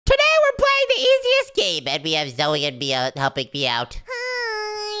game, and we have Zoe and Mia helping me out.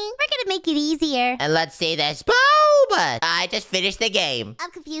 Hi. We're gonna make it easier. And let's see this. Boom! I just finished the game. I'm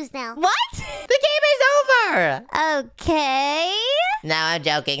confused now. What? The game is over! Okay. Now I'm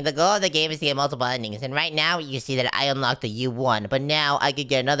joking. The goal of the game is to get multiple endings. And right now, you see that I unlocked the U1. But now, I could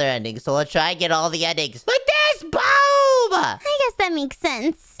get another ending. So let's try and get all the endings. Like this! Boom! I guess that makes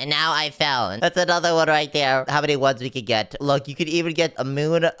sense. And now I fell. And that's another one right there. How many ones we could get? Look, you could even get a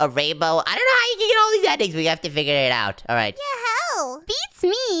moon, a rainbow. I don't know how you can get all these endings. We have to figure it out. All right. Yeah, how? Beats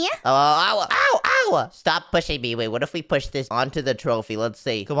me. Oh, ow, ow, ow! Stop pushing me. Wait, what if we push this onto the trophy? Let's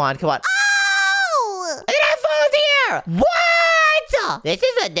see. Come on, come on. Oh! And then I fall here! What? This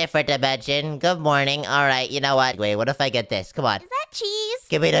is a different dimension. Good morning. All right, you know what? Wait, what if I get this? Come on. Is that cheese?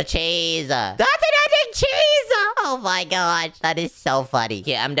 Give me the cheese. That's an ending cheese! Oh my gosh. That is so funny.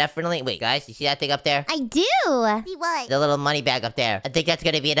 Yeah, I'm definitely... Wait, guys, you see that thing up there? I do. See what? The little money bag up there. I think that's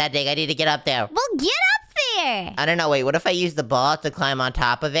gonna be an ending. I need to get up there. Well, get up there. I don't know. Wait, what if I use the ball to climb on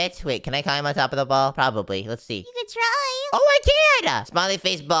top of it? Wait, can I climb on top of the ball? Probably. Let's see. You could try. Oh, I can! Smiley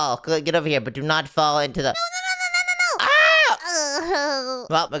face ball. Get over here, but do not fall into the... No. Oh.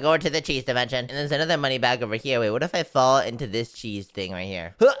 Well, we're going to the cheese dimension. And there's another money bag over here. Wait, what if I fall into this cheese thing right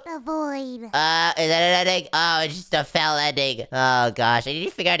here? Avoid. Is that an ending? Oh, it's just a fell ending. Oh, gosh. I need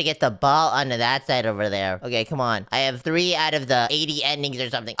to figure out how to get the ball onto that side over there. Okay, come on. I have 3 out of the 80 endings or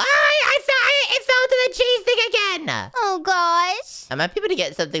something. Oh, it fell into the cheese thing again. Oh, gosh. I might be able to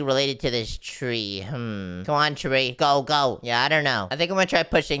get something related to this tree. Come on, tree. Go, go. Yeah, I don't know. I think I'm gonna try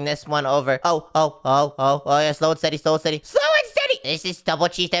pushing this one over. Oh, yeah, slow and steady, slow and steady. Slow and steady! This is double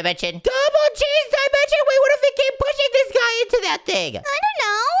cheese dimension. Double cheese dimension? Wait, what if it keep pushing this guy into that thing? I don't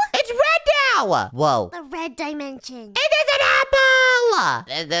know. It's red now! Whoa. The red dimension. And there's an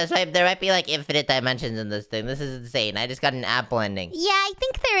apple! There might be like infinite dimensions in this thing. This is insane. I just got an apple ending. Yeah, I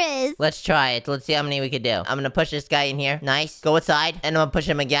think there is. Let's try it. Let's see how many we could do. I'm gonna push this guy in here. Nice. Go inside. And I'm gonna push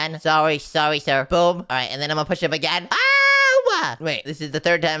him again. Sorry, sir. Boom. All right, and then I'm gonna push him again. Ow! Wait, this is the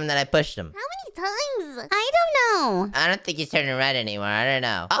 3rd time that I pushed him. How many times? I don't know. I don't think he's turning red anymore. I don't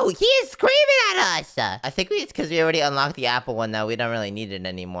know. Oh, he is screaming at us! I think it's because we already unlocked the apple one, though. We don't really need it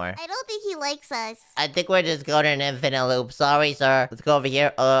anymore. I don't think he likes us. I think we're just going in an infinite loop. Sorry, sir. Let's go over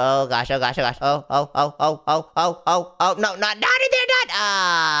here. Oh gosh. Oh, no, not in there, not.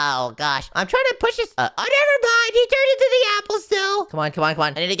 Oh, gosh. I'm trying to push this. Oh, never mind. He turned into the apple still. Come on.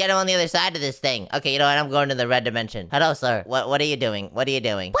 I need to get him on the other side of this thing. Okay, you know what? I'm going to the red dimension. Hello, sir. What are you doing? What are you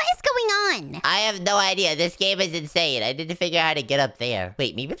doing? What is going on? I have no idea. This game is insane. I need to figure out how to get up there.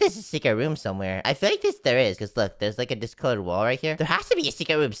 Wait, maybe there's a secret room somewhere. I feel like there is. Because look, there's like a discolored wall right here. There has to be a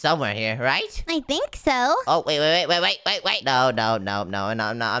secret room somewhere here, right? I think so. Oh, wait. No.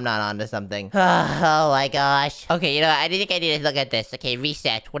 I'm not onto something. Oh my gosh. Okay, you know what? I think I need to look at this. Okay,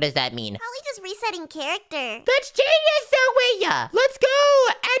 reset. What does that mean? Probably just resetting character. That's genius, Zoe! Let's go!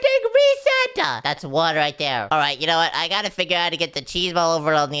 Ending reset! That's one right there. Alright, you know what? I gotta figure out how to get the cheese ball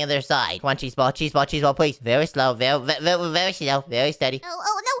over on the other side. Come on, cheese ball, please. Very slow, very slow, very steady.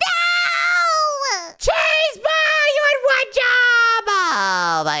 Oh, no! Cheese ball! You had one job!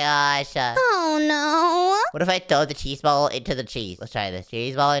 Oh my gosh. Oh, no. What if I throw the cheese ball into the cheese? Let's try this.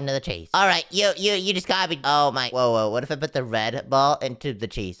 Cheese ball into the cheese. Alright, you just got me. Oh my. Whoa. What if I put the red ball into the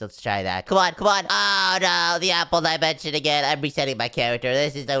cheese? Let's try that. Come on. Oh no, the apple dimension again. I'm resetting my character.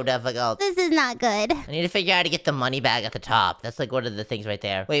 This is so difficult. This is not good. I need to figure out how to get the money bag at the top. That's like one of the things right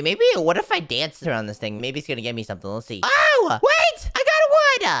there. Wait, maybe what if I dance around this thing? Maybe it's gonna get me something. Let's see. Oh! Wait! I got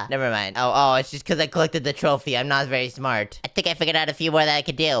one! Never mind. Oh, it's just because I collected the trophy. I'm not very smart. I think I figured out a few more that I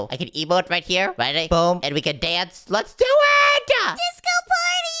could do. I could emote right here. Right? Boom. And we could dance. Let's do it! Disco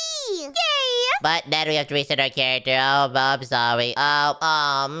party! Yay! But then we have to reset our character. Oh, I'm sorry.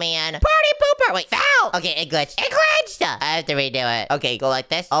 Oh, man. Party pooper! Wait, foul! Okay, it glitched. I have to redo it. Okay, go like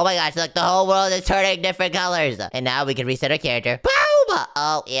this. Oh my gosh, look, the whole world is turning different colors. And now we can reset our character. Boom!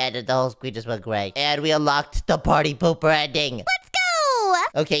 Oh, yeah, the whole screen just went gray. And we unlocked the party pooper ending. Let's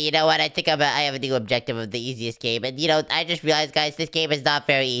go! Okay, you know what? I think I have a new objective of the easiest game. And, you know, I just realized, guys, this game is not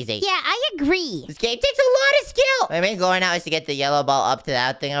very easy. Yeah, I agree. This game takes a lot of skill. My main goal right now is to get the yellow ball up to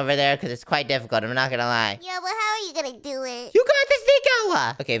that thing over there, because it's quite difficult. I'm not gonna lie. Yeah, but how are you gonna do it? You got this,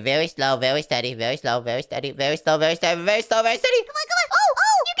 Nico! Okay, very slow, very steady, very slow, very steady, very slow, very steady, very slow, very steady. Come on.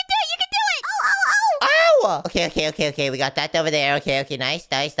 Oh, you can do it. Oh. Okay, we got that over there. Okay, nice.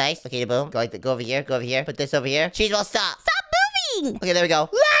 Okay, boom. Go over here, Put this over here. Cheese will stop. Stop moving. Okay, there we go.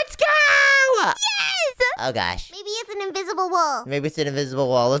 Let's go! Yes! Oh, gosh. Maybe it's an invisible wall. Maybe it's an invisible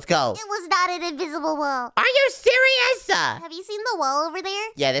wall. Let's go. It was not an invisible wall. Are you serious? Have you seen the wall over there?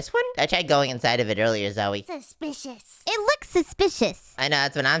 Yeah, this one? I tried going inside of it earlier, Zoe. Suspicious. It looks suspicious. I know,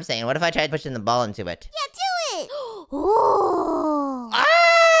 that's what I'm saying. What if I tried pushing the ball into it? Yeah, do it. Ooh.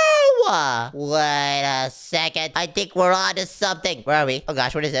 Oh! Wait a second. I think we're on to something. Where are we? Oh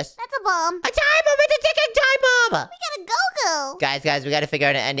gosh, what is this? That's a bomb. A time bomb! It's a ticking time bomb! We gotta go. Guys, we gotta figure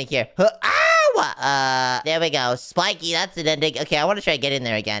out an ending here. Ow! There we go. Spiky, that's an ending. Okay, I want to try to get in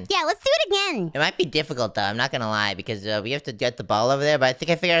there again. Yeah, let's do it again. It might be difficult though, I'm not gonna lie, because we have to get the ball over there, but I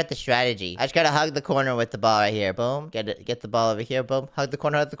think I figured out the strategy. I just gotta hug the corner with the ball right here. Boom. Get the ball over here. Boom. Hug the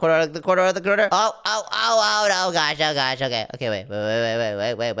corner, hug the corner, hug the corner, hug the corner. Oh gosh. Okay, wait.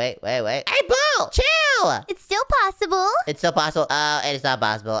 Hey, ball! Chill! It's still possible. It's still possible. It is not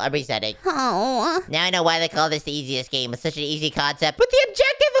possible. I'm resetting. Oh. Now I know why they call this the easiest game. It's such an easy concept. But the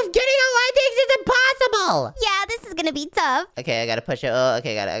objective of getting all endings is impossible! Yeah, this is gonna be tough. Okay, I gotta push it. Oh,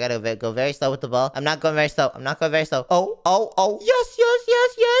 okay, I gotta go very slow with the ball. I'm not going very slow. Oh. Yes.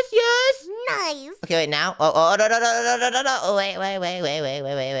 Nice. Okay, wait, now. Oh, no. Oh, wait. I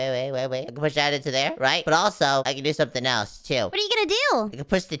can push that into there, right? But also, I can do something else, too. What are you gonna do? I can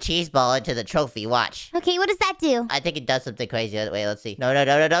push the cheese ball into the trophy. Watch. Okay, what does that do? I think it does something crazy. Wait, let's see. No. Cheese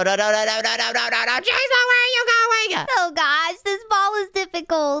ball, where are you going? Oh gosh, this ball is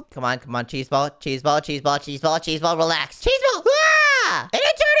difficult. Come on, cheese ball, relax. Cheese ball! Ah! And it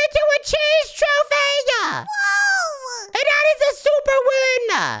turned into a cheese trophy! Whoa! And that is a super win!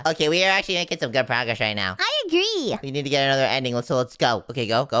 Okay, we are actually making some good progress right now. I agree. We need to get another ending, so let's go. Okay,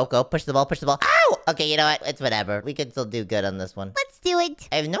 go. Push the ball. Ow! Okay, you know what? It's whatever. We can still do good on this one. Let's do it.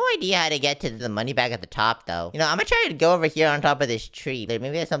 I have no idea how to get to the money bag at the top, though. You know, I'm gonna try to go over here on top of this tree. Maybe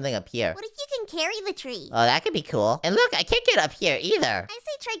there's something up here. What if you can carry the tree? Oh, that could be cool. And look, I can't get up here either. I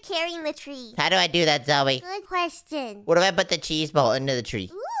say try carrying the tree. How do I do that, Zoe? Good question. What if I put the cheese ball into the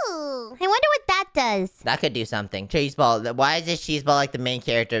tree? Ooh. I wonder what that does. That could do something. Cheese ball. Why is this cheese ball like the main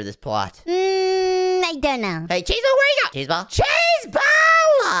character of this plot? I don't know. Hey, cheese ball, where you go? Cheese ball? Cheese ball!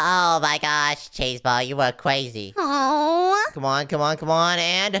 Oh my gosh, cheese ball, you are crazy. Oh. Come on,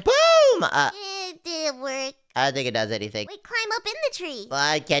 and boom! It didn't work. I don't think it does anything. Wait, climb up in the tree. Well,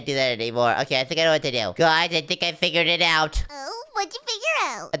 I can't do that anymore. Okay, I think I know what to do. Guys, I think I figured it out. Oh, what'd you figure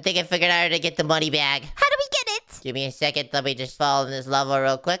out? I think I figured out how to get the money bag. How do we get it? Give me a second. Let me just follow this level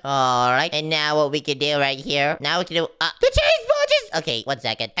real quick. Alright. And now what we can do right here. Now we can do... the cheese ball just... Okay, 1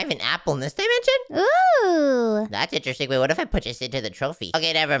 second. I have an apple in this dimension? Ooh. That's interesting. Wait, what if I put this into the trophy?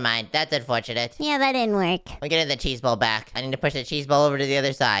 Okay, never mind. That's unfortunate. Yeah, that didn't work. I'm getting the cheese ball back. I need to push the cheese ball over to the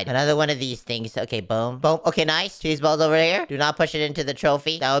other side. Another one of these things. Okay, boom. Okay, nice. Cheese ball's over here. Do not push it into the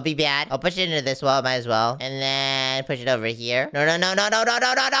trophy. That would be bad. I'll push it into this wall. Might as well. And then push it over here. No.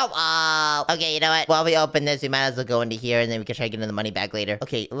 Oh, okay, you know what? While we open this, we might as well go into here, and then we can try to get in the money back later.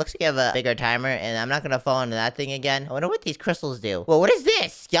 Okay, it looks like I have a bigger timer, and I'm not gonna fall into that thing again. I wonder what these crystals do. Well, what is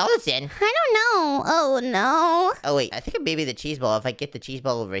this? Skeleton? I don't know. Oh, no. Oh, wait. I think maybe the cheese ball. If I get the cheese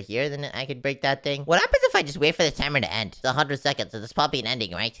ball over here, then I could break that thing. What happens if I just wait for the timer to end? It's 100 seconds, so there's probably an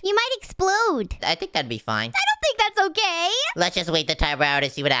ending, right? You might explode. I think that'd be fine. I don't think that's okay. Let's just wait the timer out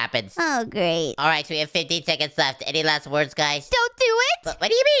and see what happens. Oh, great. Alright, so we have 15 seconds left. Any last words, guys? Don't do it. What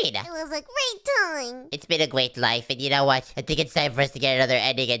do you mean? It was a great time. It's been a great life, and you know what? I think it's time for us to get another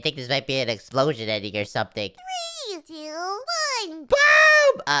ending. I think this might be an explosion ending or something. 3, 2, 1.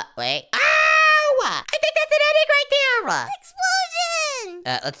 Boom! Wait. Ow! I think that's an ending right there! Explosion!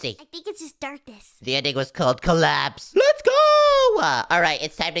 Let's see. I think it's just darkness. The ending was called Collapse. Let's go! Alright,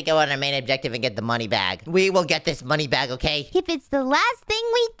 it's time to go on our main objective and get the money bag. We will get this money bag, okay? If it's the last thing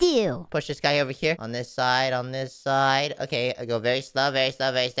we do. Push this guy over here. On this side. Okay, I go very slow, very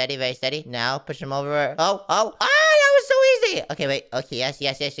steady. Now, push him over. Oh, that was so easy! Okay, wait. Okay, yes,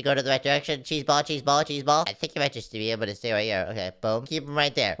 you go to the right direction. Cheese ball. I think you might just be able to stay right here. Okay, boom. Keep him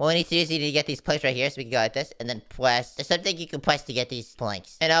right there. What we need to do is we need to get these planks right here, so we can go like this, and then press. There's something you can press to get these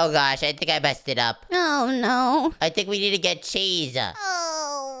planks. And oh gosh, I think I messed it up. Oh, no. I think we need to get cheese.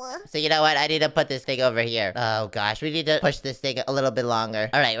 Oh. So you know what? I need to put this thing over here. Oh gosh, we need to push this thing a little bit longer.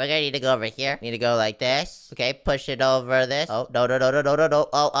 Alright, we're gonna need to go over here. Need to go like this. Okay, push it over this. Oh, no.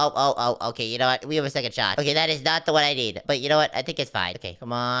 Oh, okay, you know what? We have a second shot. Okay, that is not the one I need. But you know what? I think it's fine. Okay,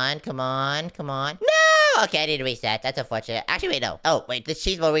 come on. No! Okay, I need to reset. That's unfortunate. Actually, wait, no. Oh, wait, the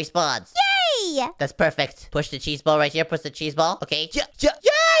cheese ball respawns. Yay! That's perfect. Push the cheese ball right here. Push the cheese ball. Okay. Yes!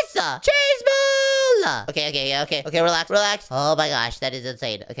 Cheese ball! Okay, relax. Oh my gosh, that is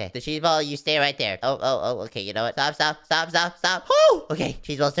insane. Okay, the cheese ball, you stay right there. Oh, okay, you know what? Stop. Oh! Okay,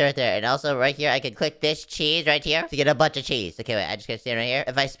 cheese ball, stay right there. And also, right here, I can click this cheese right here to get a bunch of cheese. Okay, wait, I just gotta stand right here.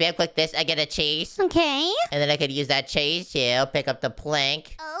 If I spam click this, I get a cheese. Okay. And then I could use that cheese to pick up the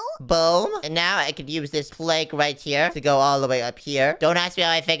plank. Oh. Boom. And now I could use this plank right here to go all the way up here. Don't ask me how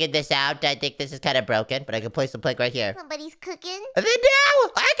I figured this out. I think this is kind of broken, but I can place the plank right here. Somebody's cooking. And then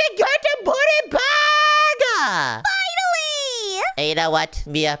now I can get to put it back. Finally! And you know what,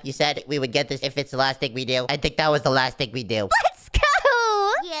 Mia? You said we would get this if it's the last thing we do. I think that was the last thing we do. Let's go!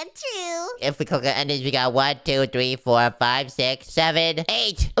 Yeah, true. If we click on endings, we got 1, 2, 3, 4, 5, 6, 7,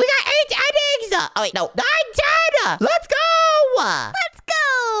 8. We got 8 endings! Oh, wait, no. 9, 10! Let's go! Let's go!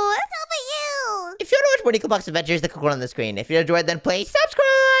 How about you? If you want to watch more Nico Box Adventures, the click one on the screen. If you enjoyed, then please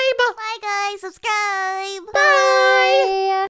subscribe! Bye, guys. Subscribe. Bye!